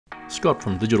Scott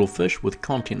from Digital Fish with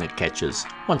content that catches.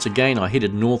 Once again I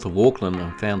headed north of Auckland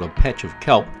and found a patch of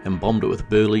kelp and bombed it with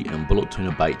burley and bullet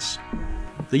tuna baits.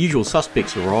 The usual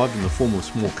suspects arrived in the form of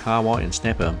small kahawai and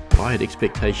snapper, but I had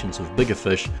expectations of bigger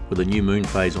fish with a new moon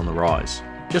phase on the rise.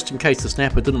 Just in case the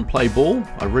snapper didn't play ball,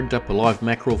 I rigged up a live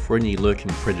mackerel for any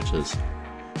lurking predators.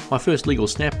 My first legal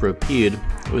snapper appeared.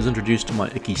 It was introduced to my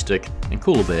icky stick and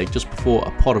cooler bag just before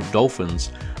a pod of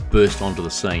dolphins burst onto the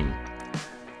scene.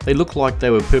 They looked like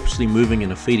they were purposely moving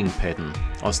in a feeding pattern.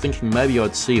 I was thinking maybe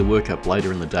I'd see a workup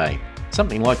later in the day.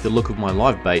 Something like the look of my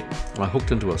live bait, and I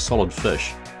hooked into a solid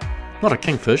fish. Not a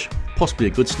kingfish, possibly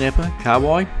a good snapper,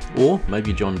 kahawai, or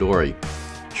maybe a John Dory.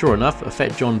 Sure enough, a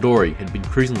fat John Dory had been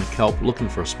cruising the kelp looking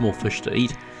for a small fish to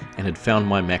eat and had found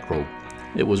my mackerel.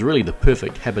 It was really the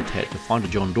perfect habitat to find a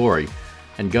John Dory,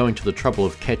 and going to the trouble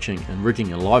of catching and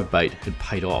rigging a live bait had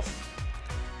paid off.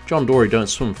 John Dory don't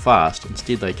swim fast,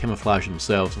 instead they camouflage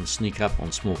themselves and sneak up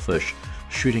on small fish,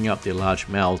 shooting up their large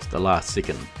mouths at the last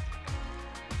second.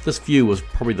 This view was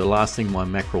probably the last thing my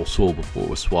mackerel saw before it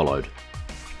was swallowed.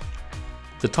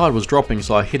 The tide was dropping,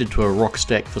 so I headed to a rock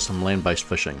stack for some land-based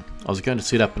fishing. I was going to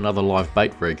set up another live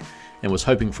bait rig and was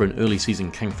hoping for an early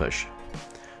season kingfish.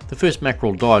 The first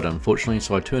mackerel died unfortunately,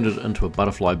 so I turned it into a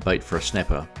butterfly bait for a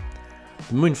snapper.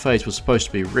 The moon phase was supposed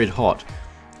to be red hot,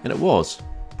 and it was,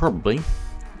 probably,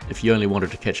 if you only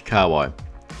wanted to catch kahawai.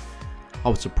 I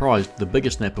was surprised the bigger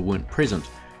snapper weren't present,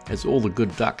 as all the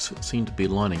good ducks seemed to be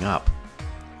lining up.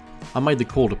 I made the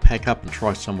call to pack up and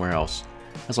try somewhere else.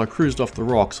 As I cruised off the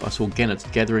rocks, I saw gannets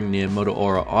gathering near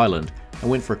Waiheke Island and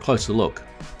went for a closer look.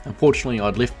 Unfortunately,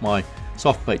 I'd left my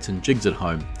soft baits and jigs at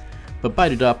home, but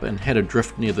baited up and had a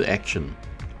drift near the action.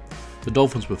 The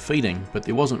dolphins were feeding, but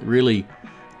there wasn't really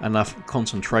enough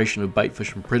concentration of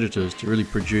baitfish and predators to really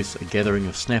produce a gathering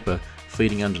of snapper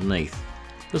feeding underneath.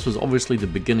 This was obviously the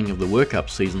beginning of the workup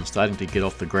season starting to get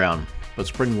off the ground, but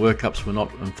spring workups were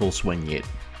not in full swing yet.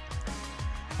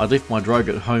 I left my drogue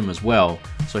at home as well,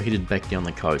 so I headed back down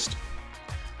the coast.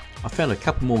 I found a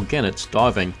couple more gannets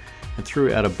diving and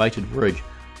threw out a baited rig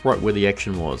right where the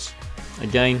action was.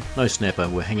 Again, no snapper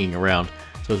were hanging around,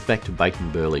 so I was back to bait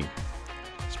and burley.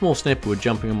 Small snapper were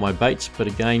jumping on my baits, but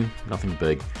again, nothing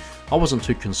big. I wasn't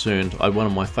too concerned. I had one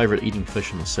of my favourite eating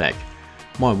fish in the sack.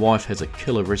 My wife has a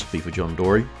killer recipe for John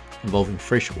Dory, involving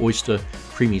fresh oyster,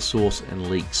 creamy sauce and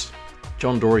leeks.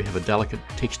 John Dory have a delicate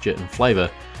texture and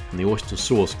flavour, and the oyster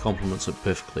sauce complements it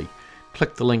perfectly.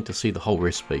 Click the link to see the whole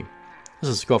recipe. This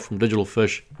is Scott from Digital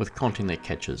Fish with content that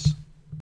catches.